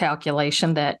political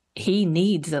calculation that he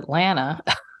needs Atlanta,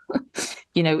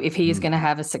 if he is going to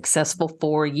have a successful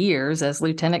 4 years as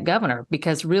lieutenant governor,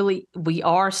 because really we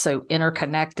are so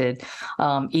interconnected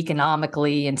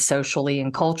economically and socially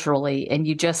and culturally. And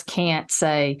you just can't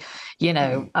say,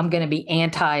 I'm going to be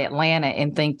anti-Atlanta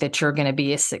and think that you're going to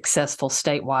be a successful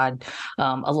statewide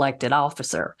elected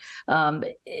officer.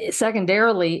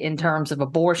 Secondarily, in terms of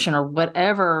abortion or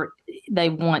whatever they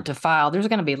want to file, there's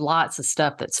going to be lots of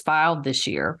stuff that's filed this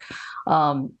year.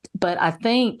 But I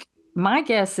think my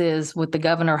guess is with the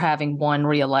governor having won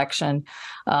re-election,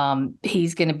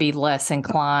 he's going to be less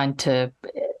inclined to,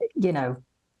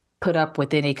 put up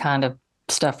with any kind of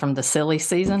stuff from the silly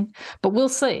season. But we'll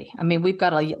see. I mean, we've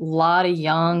got a lot of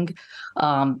young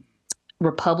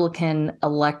Republican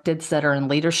electeds that are in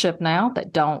leadership now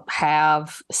that don't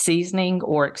have seasoning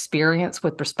or experience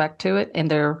with respect to it.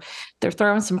 And they're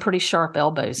throwing some pretty sharp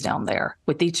elbows down there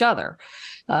with each other.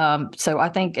 So I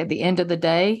think at the end of the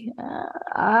day,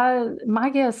 my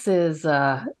guess is,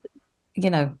 the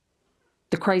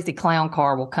crazy clown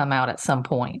car will come out at some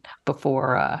point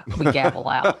before we gavel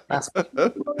out.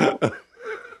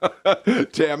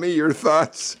 Tammy, your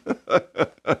thoughts?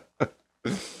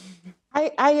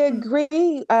 I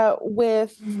agree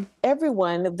with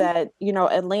everyone that,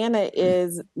 Atlanta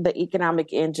is the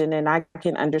economic engine, and I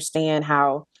can understand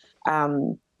how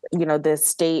the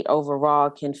state overall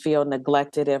can feel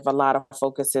neglected if a lot of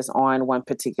focus is on one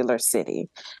particular city.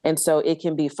 And so it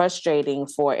can be frustrating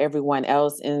for everyone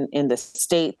else in the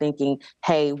state thinking,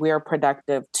 hey, we're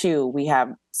productive too. We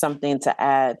have something to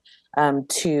add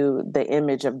to the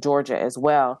image of Georgia as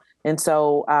well. And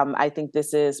so I think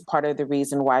this is part of the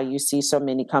reason why you see so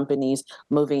many companies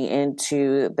moving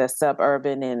into the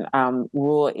suburban and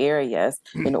rural areas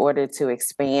in order to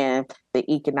expand the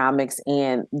economics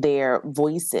and their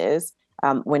voices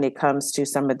when it comes to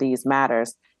some of these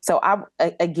matters. So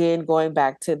again, going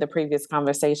back to the previous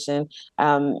conversation,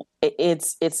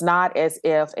 it's not as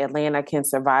if Atlanta can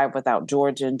survive without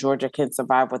Georgia and Georgia can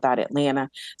survive without Atlanta.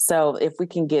 So if we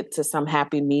can get to some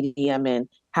happy medium and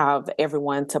have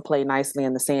everyone to play nicely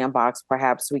in the sandbox,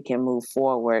 perhaps we can move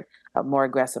forward more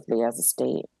aggressively as a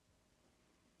state.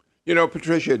 You know,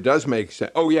 Patricia, it does make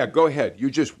sense. Oh, yeah, go ahead. You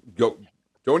just go.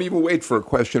 Don't even wait for a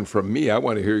question from me. I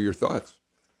want to hear your thoughts.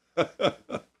 Oh,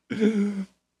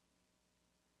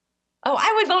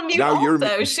 I was on mute Now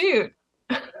also. Shoot.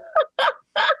 The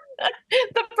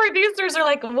producers are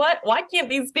like, what? Why can't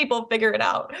these people figure it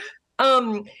out?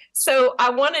 So I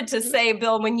wanted to say,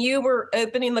 Bill, when you were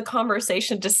opening the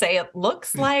conversation to say it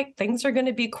looks like things are going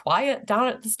to be quiet down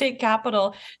at the state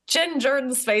capitol, Jen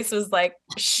Jordan's face was like,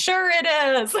 sure it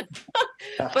is.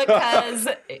 Because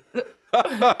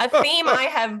a theme I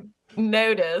have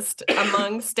noticed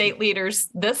among state leaders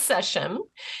this session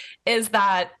is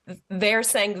that they're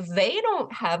saying they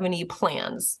don't have any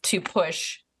plans to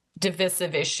push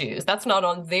divisive issues. That's not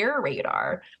on their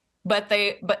radar. But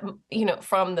you know,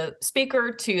 from the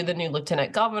speaker to the new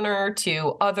lieutenant governor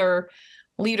to other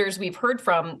leaders we've heard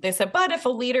from, they said, but if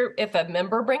a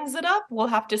member brings it up, we'll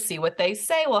have to see what they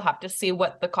say. We'll have to see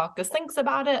what the caucus thinks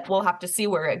about it. We'll have to see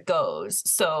where it goes.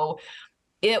 So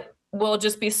it will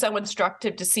just be so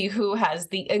instructive to see who has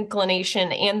the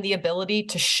inclination and the ability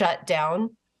to shut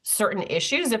down certain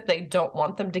issues if they don't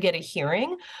want them to get a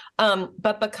hearing.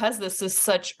 But because this is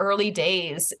such early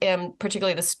days, and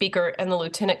particularly the speaker and the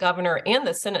lieutenant governor and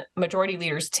the Senate majority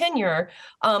leader's tenure,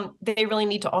 they really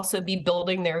need to also be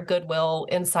building their goodwill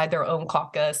inside their own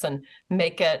caucus and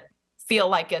make it feel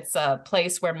like it's a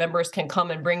place where members can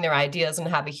come and bring their ideas and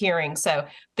have a hearing. So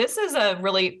this is a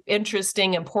really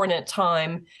interesting, important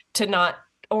time to not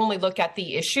only look at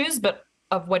the issues, but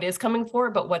of what is coming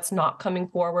forward, but what's not coming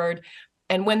forward.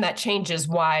 And when that changes,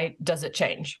 why does it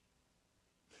change?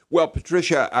 Well,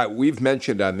 Patricia, we've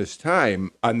mentioned on this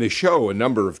show a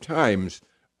number of times,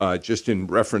 just in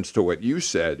reference to what you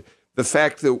said, the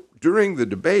fact that during the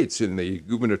debates in the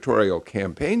gubernatorial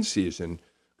campaign season,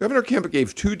 Governor Kemp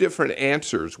gave two different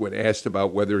answers when asked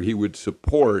about whether he would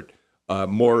support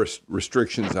more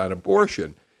restrictions on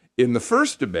abortion. In the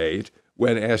first debate,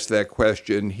 when asked that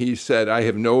question, he said, I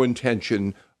have no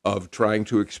intention of trying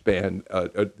to expand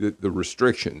the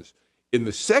restrictions. In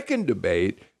the second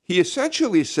debate, he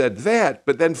essentially said that,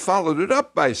 but then followed it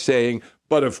up by saying,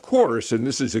 but of course, and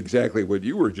this is exactly what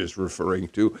you were just referring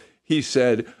to, he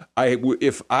said,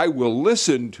 if I will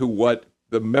listen to what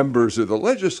the members of the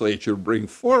legislature bring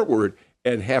forward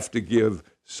and have to give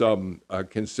some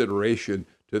consideration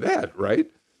to that,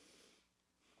 right?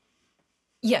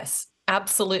 Yes.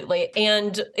 Absolutely.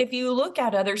 And if you look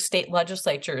at other state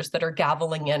legislatures that are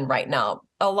gaveling in right now,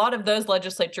 a lot of those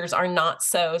legislatures are not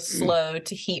so slow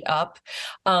to heat up.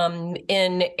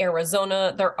 In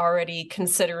Arizona, they're already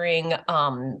considering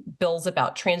bills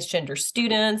about transgender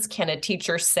students. Can a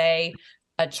teacher say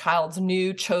a child's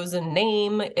new chosen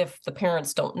name if the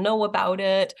parents don't know about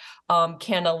it?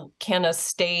 Can a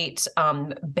state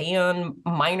ban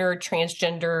minor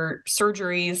transgender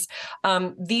surgeries?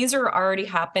 These are already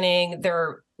happening. There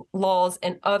are laws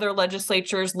in other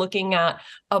legislatures looking at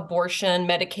abortion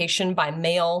medication by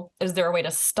mail. Is there a way to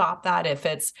stop that if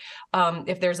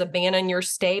there's a ban in your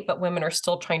state, but women are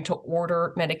still trying to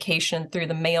order medication through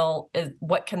the mail?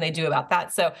 What can they do about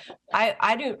that? So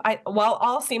while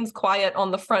all seems quiet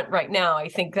on the front right now, I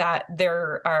think that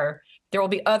there will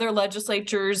be other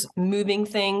legislatures moving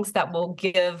things that will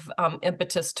give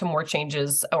impetus to more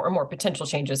changes or more potential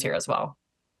changes here as well.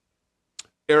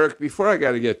 Eric, before I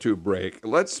got to get to a break,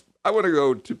 I want to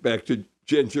go back to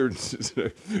Jen Jordan's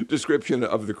description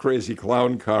of the crazy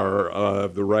clown car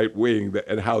of the right wing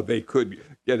and how they could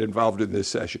get involved in this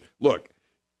session. Look,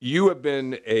 you have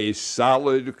been a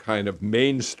solid kind of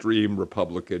mainstream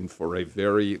Republican for a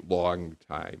very long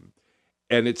time.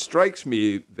 And it strikes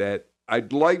me that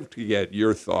I'd like to get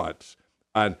your thoughts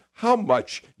on how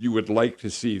much you would like to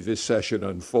see this session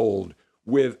unfold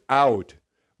without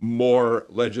more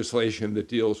legislation that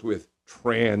deals with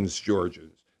trans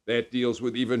Georgians, that deals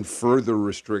with even further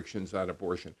restrictions on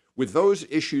abortion, with those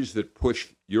issues that push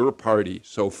your party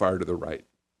so far to the right.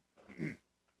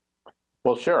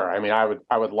 Well, sure. I mean,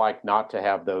 I would like not to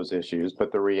have those issues,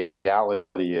 but the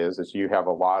reality is you have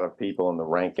a lot of people in the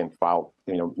rank and file,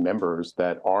 members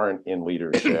that aren't in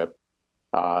leadership.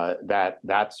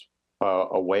 That's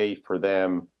a way for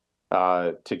them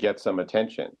to get some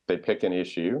attention. They pick an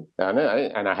issue, and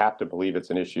I have to believe it's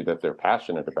an issue that they're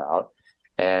passionate about.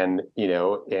 And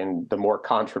and the more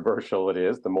controversial it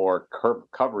is, the more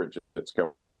coverage it's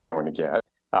going to get.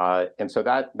 And so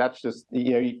that's just,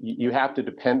 you have to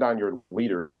depend on your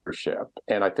leadership.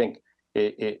 And I think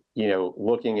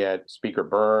looking at Speaker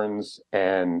Burns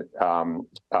and the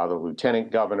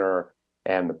Lieutenant Governor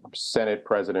and the Senate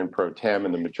President Pro Tem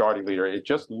and the Majority Leader, it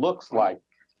just looks like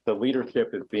the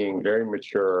leadership is being very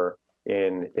mature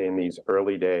in these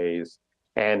early days.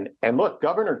 And look,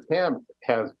 Governor Kemp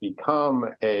has become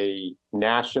a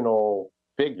national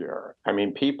figure. I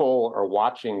mean, people are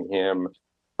watching him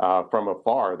from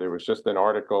afar. There was just an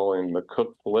article in the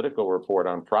Cook Political Report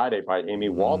on Friday by Amy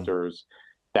Walters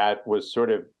that was sort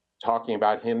of talking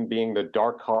about him being the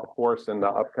dark horse in the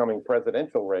upcoming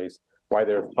presidential race. Why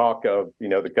there's talk of,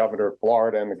 the governor of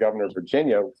Florida and the governor of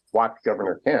Virginia, watch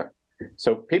Governor Kemp.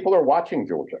 So people are watching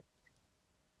Georgia.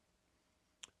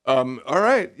 All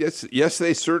right. Yes,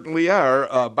 they certainly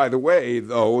are. By the way,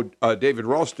 though, David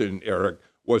Ralston, Eric,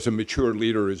 was a mature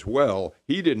leader as well.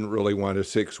 He didn't really want a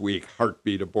 6-week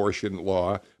heartbeat abortion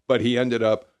law, but he ended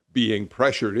up being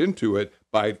pressured into it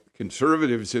by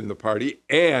conservatives in the party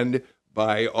and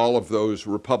by all of those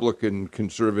Republican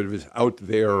conservatives out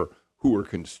there who were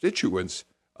constituents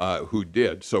who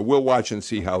did. So we'll watch and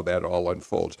see how that all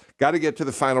unfolds. Got to get to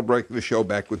the final break of the show.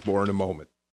 Back with more in a moment.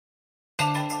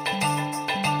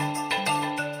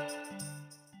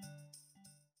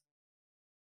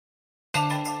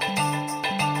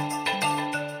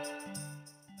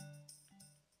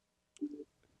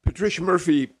 Patricia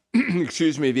Murphy,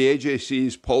 excuse me, the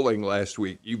AJC's polling last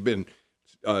week, you've been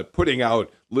putting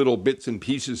out little bits and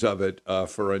pieces of it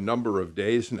for a number of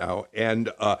days now.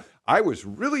 And I was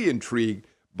really intrigued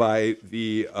by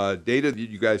the data that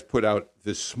you guys put out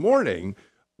this morning,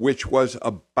 which was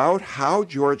about how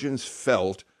Georgians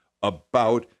felt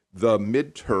about the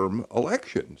midterm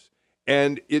elections.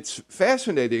 And it's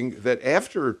fascinating that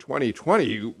after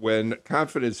 2020, when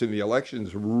confidence in the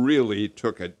elections really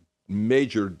took a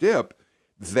major dip,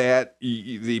 that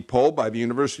the poll by the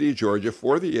University of Georgia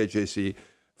for the AJC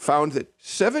found that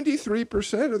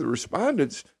 73% of the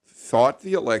respondents thought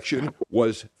the election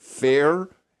was fair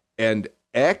and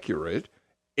accurate.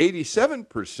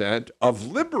 87% of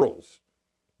liberals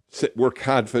were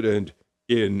confident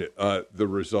in the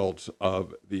results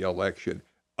of the election.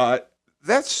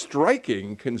 That's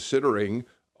striking considering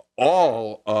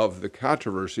all of the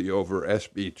controversy over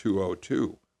SB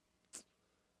 202.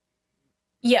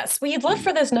 Yes, we'd love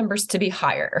for those numbers to be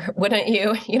higher, wouldn't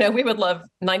you? We would love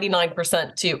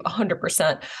 99% to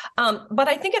 100%. But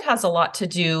I think it has a lot to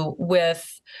do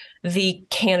with the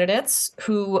candidates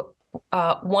who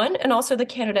won and also the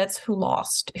candidates who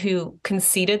lost, who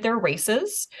conceded their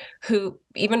races, who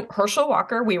even Herschel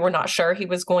Walker, we were not sure he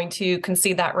was going to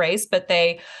concede that race, but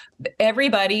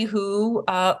everybody who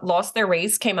lost their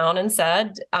race came out and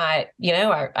said, I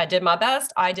did my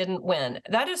best. I didn't win.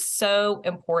 That is so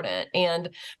important. And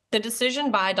the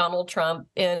decision by Donald Trump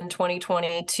in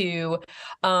 2020 to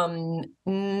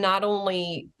not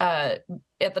only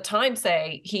at the time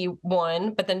say he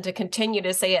won, but then to continue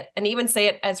to say it and even say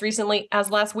it as recently as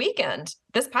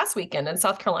this past weekend in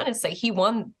South Carolina, say he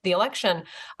won the election,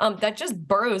 that just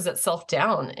burrows itself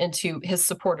down into his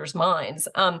supporters' minds.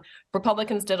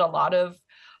 Republicans did a lot of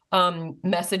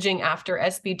messaging after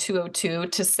SB 202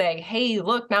 to say, hey,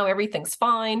 look, now everything's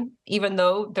fine, even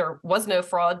though there was no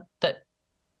fraud that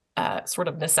sort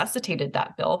of necessitated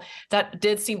that bill. That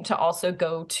did seem to also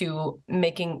go to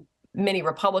making many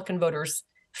Republican voters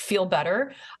feel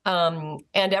better. And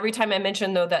every time I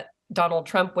mention, though, that Donald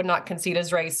Trump would not concede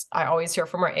his race, I always hear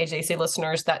from our AJC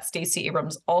listeners that Stacey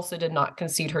Abrams also did not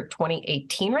concede her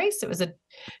 2018 race. It was a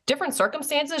different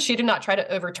circumstances. She did not try to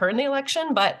overturn the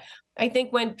election. But I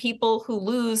think when people who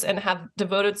lose and have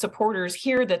devoted supporters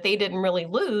hear that they didn't really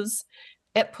lose,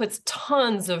 it puts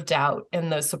tons of doubt in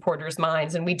those supporters'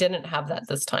 minds. And we didn't have that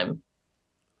this time.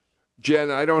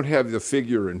 Jen, I don't have the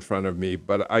figure in front of me,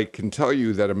 but I can tell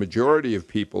you that a majority of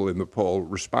people in the poll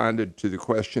responded to the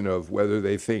question of whether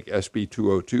they think SB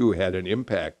 202 had an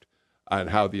impact on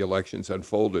how the elections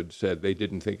unfolded, said they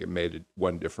didn't think it made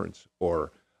one difference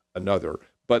or another.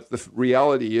 But the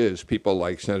reality is people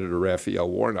like Senator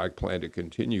Raphael Warnock plan to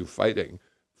continue fighting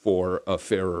for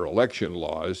fairer election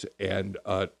laws. And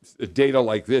data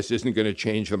like this isn't going to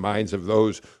change the minds of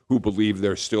those who believe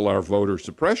there still are voter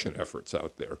suppression efforts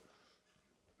out there.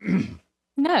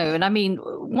 No. And I mean,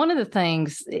 one of the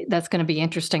things that's going to be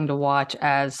interesting to watch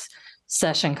as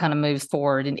session kind of moves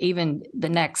forward, and even the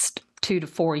next 2 to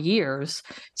 4 years,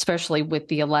 especially with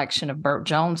the election of Burt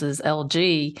Jones's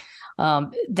LG,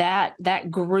 that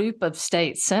group of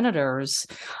state senators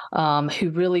who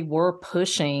really were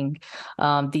pushing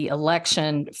the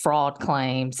election fraud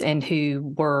claims and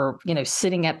who were,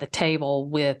 sitting at the table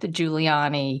with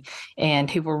Giuliani and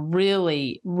who were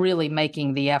really, really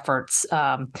making the efforts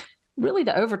really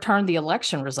to overturn the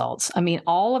election results. I mean,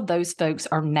 all of those folks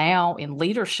are now in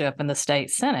leadership in the state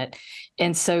Senate.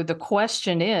 And so the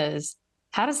question is,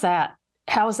 how is that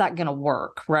going to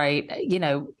work, right?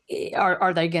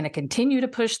 Are they going to continue to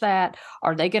push that?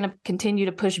 Are they going to continue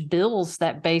to push bills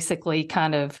that basically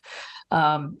kind of,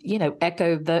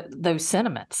 echo those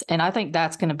sentiments? And I think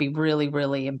that's going to be really,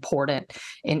 really important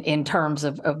in terms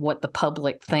of what the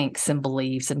public thinks and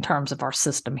believes in terms of our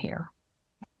system here.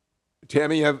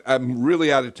 Tammy, I'm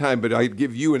really out of time, but I'd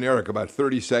give you and Eric about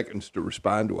 30 seconds to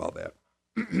respond to all that.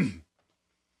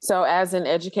 So as an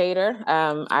educator,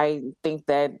 I think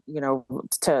that,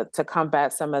 to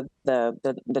combat some of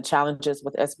the challenges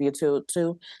with SB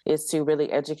 202 is to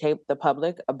really educate the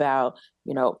public about,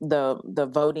 the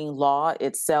voting law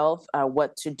itself,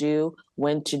 what to do,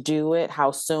 when to do it,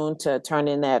 how soon to turn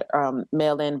in that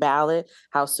mail-in ballot,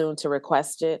 how soon to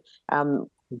request it.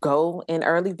 Go and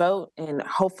early vote, and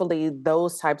hopefully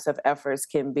those types of efforts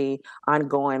can be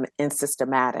ongoing and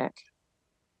systematic.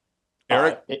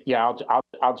 Eric?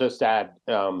 I'll just add,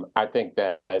 I think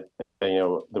that,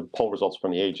 the poll results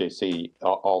from the AJC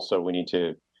also, we need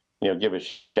to, give a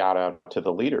shout out to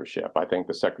the leadership. I think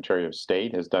the Secretary of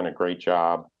State has done a great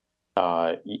job,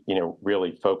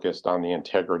 really focused on the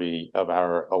integrity of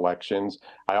our elections.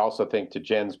 I also think, to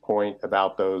Jen's point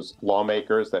about those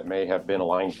lawmakers that may have been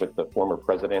aligned with the former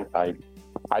president, I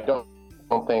don't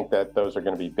think that those are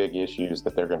going to be big issues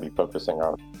that they're going to be focusing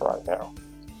on right now.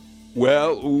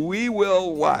 Well, we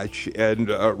will watch and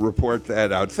report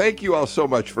that out. Thank you all so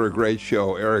much for a great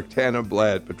show. Eric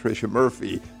Tanenblatt, Patricia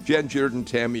Murphy, Jen Jordan,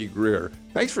 Tammy Greer.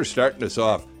 Thanks for starting us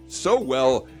off so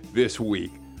well this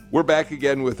week. We're back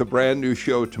again with a brand new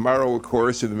show tomorrow, of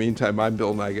course. In the meantime, I'm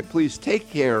Bill Nigut. Please take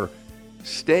care.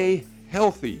 Stay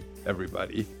healthy,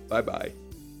 everybody. Bye-bye.